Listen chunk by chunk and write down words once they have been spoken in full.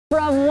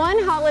From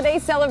one holiday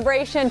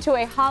celebration to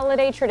a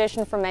holiday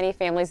tradition for many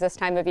families this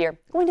time of year,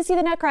 going to see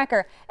the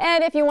Nutcracker.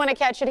 And if you want to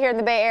catch it here in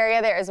the Bay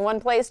Area, there is one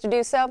place to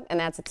do so, and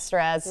that's at the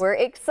Straz. We're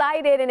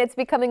excited, and it's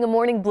becoming a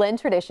morning blend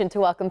tradition to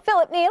welcome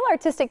Philip Neal,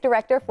 Artistic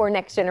Director for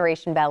Next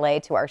Generation Ballet,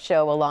 to our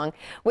show, along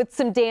with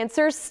some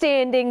dancers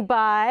standing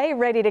by,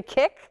 ready to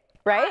kick.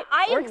 Right?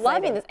 I am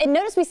loving this. And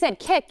notice we said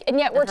kick, and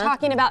yet we're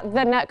talking about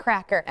the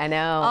Nutcracker. I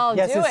know. Oh,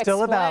 yes, it's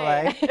still a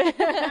ballet,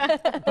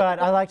 but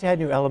I like to add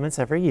new elements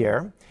every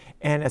year.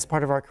 And as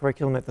part of our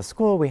curriculum at the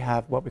school, we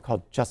have what we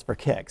call Just for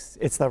Kicks.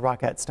 It's the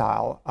Rockette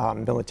style,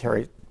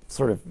 military,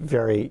 sort of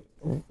very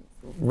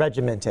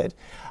regimented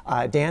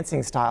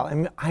dancing style.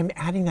 And I'm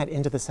adding that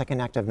into the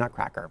second act of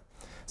Nutcracker.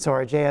 So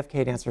our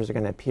JFK dancers are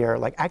going to appear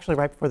actually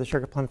right before the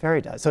Sugar Plum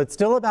Fairy does. So it's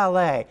still a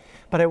ballet,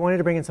 but I wanted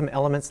to bring in some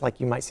elements like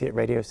you might see at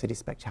Radio City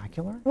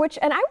Spectacular.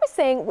 And I was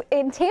saying,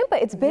 in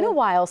Tampa, it's been a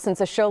while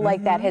since a show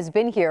like that has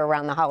been here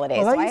around the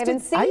holidays. Well, so I haven't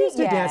seen it yet. I used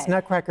to dance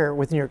Nutcracker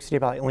with New York City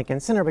Ballet at Lincoln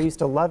Center, but I used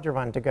to love to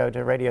run to go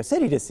to Radio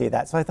City to see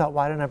that. So I thought,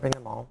 why don't I bring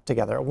them all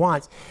together at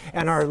once?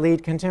 And our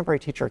lead contemporary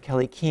teacher,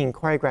 Kelly King,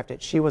 choreographed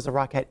it. She was a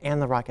Rockette and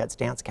the Rockette's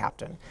dance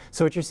captain.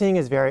 So what you're seeing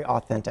is very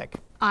authentic.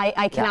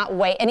 I cannot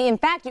wait. And in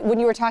fact, when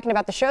you were talking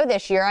about the show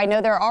this year, I know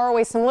there are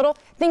always some little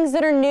things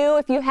that are new.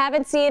 If you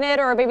haven't seen it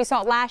or maybe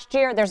saw it last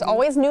year, there's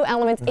always new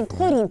elements,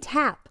 including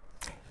tap.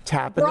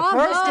 Tap in the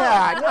first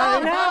act.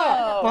 I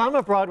know. Well, I'm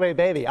a Broadway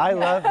baby. I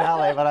love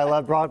ballet, but I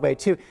love Broadway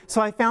too.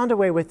 So I found a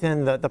way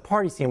within the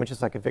party scene, which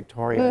is like a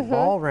Victorian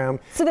ballroom.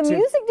 So the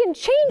music didn't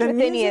change with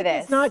any of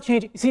this. It's not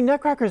changing. See,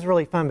 Nutcracker is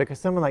really fun because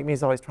someone like me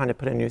is always trying to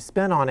put a new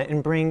spin on it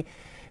and bring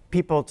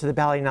people to the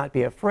ballet, not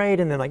be afraid,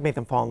 and then make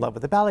them fall in love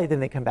with the ballet.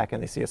 Then they come back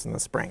and they see us in the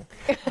spring.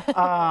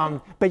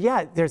 But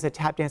yeah, there's a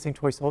tap dancing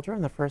toy soldier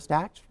in the first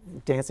act,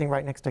 dancing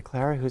right next to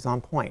Clara, who's on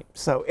point.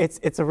 So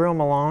it's a real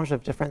melange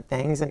of different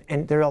things,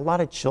 and there are a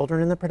lot of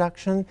children in the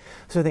production.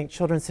 So I think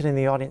children sitting in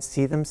the audience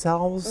see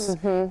themselves,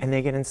 and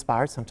they get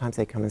inspired. Sometimes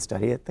they come and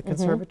study at the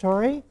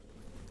conservatory.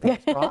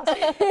 But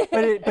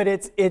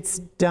it's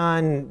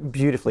done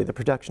beautifully. The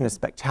production is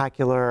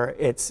spectacular.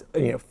 It's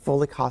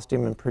fully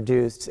costumed and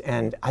produced,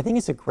 and I think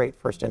it's a great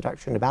first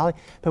introduction to ballet.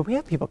 But we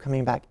have people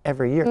coming back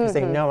every year because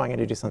they know I'm going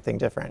to do something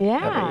different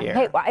every year.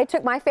 Hey, I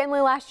took my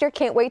family last year.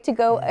 Can't wait to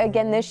go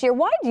again this year.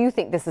 Why do you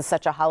think this is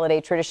such a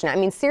holiday tradition? I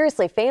mean,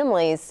 seriously,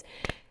 families,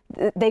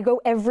 they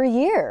go every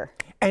year.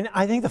 And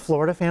I think the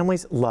Florida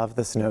families love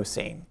the snow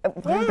scene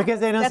because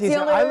they don't see.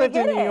 I lived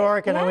in New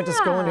York and I went to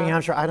school in New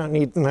Hampshire. I don't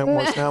need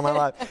more snow in my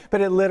life,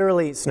 but it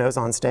literally snows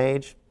on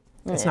stage.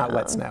 It's not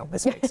wet snow;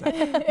 it's fake snow.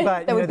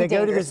 But they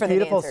go to this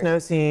beautiful snow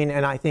scene,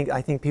 and I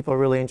think people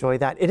really enjoy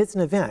that. It is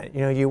an event.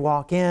 You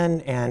walk in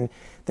and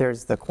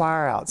there's the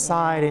choir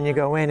outside, and you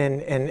go in,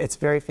 and it's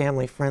very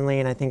family friendly,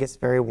 and I think it's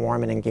very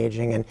warm and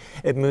engaging, and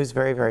it moves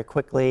very, very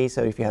quickly.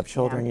 So if you have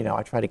children,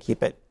 I try to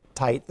keep it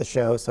tight, the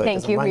show, so it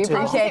doesn't run too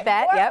long. We appreciate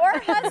that. Or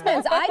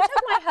husbands. I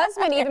took my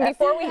husband even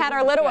before we had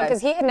our little one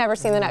because he had never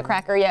seen the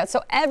Nutcracker yet.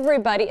 So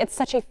everybody, it's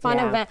such a fun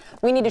event.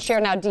 We need to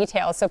share now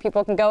details so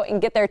people can go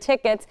and get their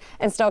tickets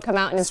and still come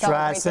out and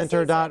celebrate.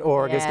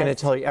 StrazCenter.org is going to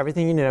tell you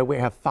everything you know. We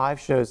have 5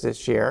 shows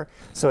this year.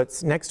 So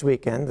it's next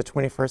weekend, the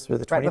 21st through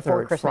the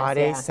 23rd,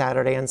 Friday,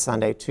 Saturday, and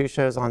Sunday. 2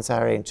 shows on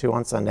Saturday and 2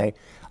 on Sunday.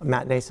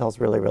 Matinee sells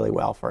really, really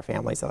well for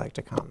families that like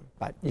to come.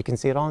 But you can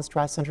see it all on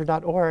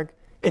StrazCenter.org.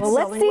 Well,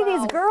 let's see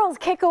these girls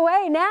kick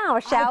away now,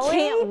 shall we? I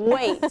can't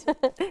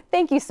wait.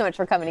 Thank you so much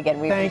for coming again.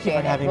 We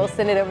appreciate it. We'll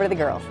send it over to the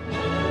girls.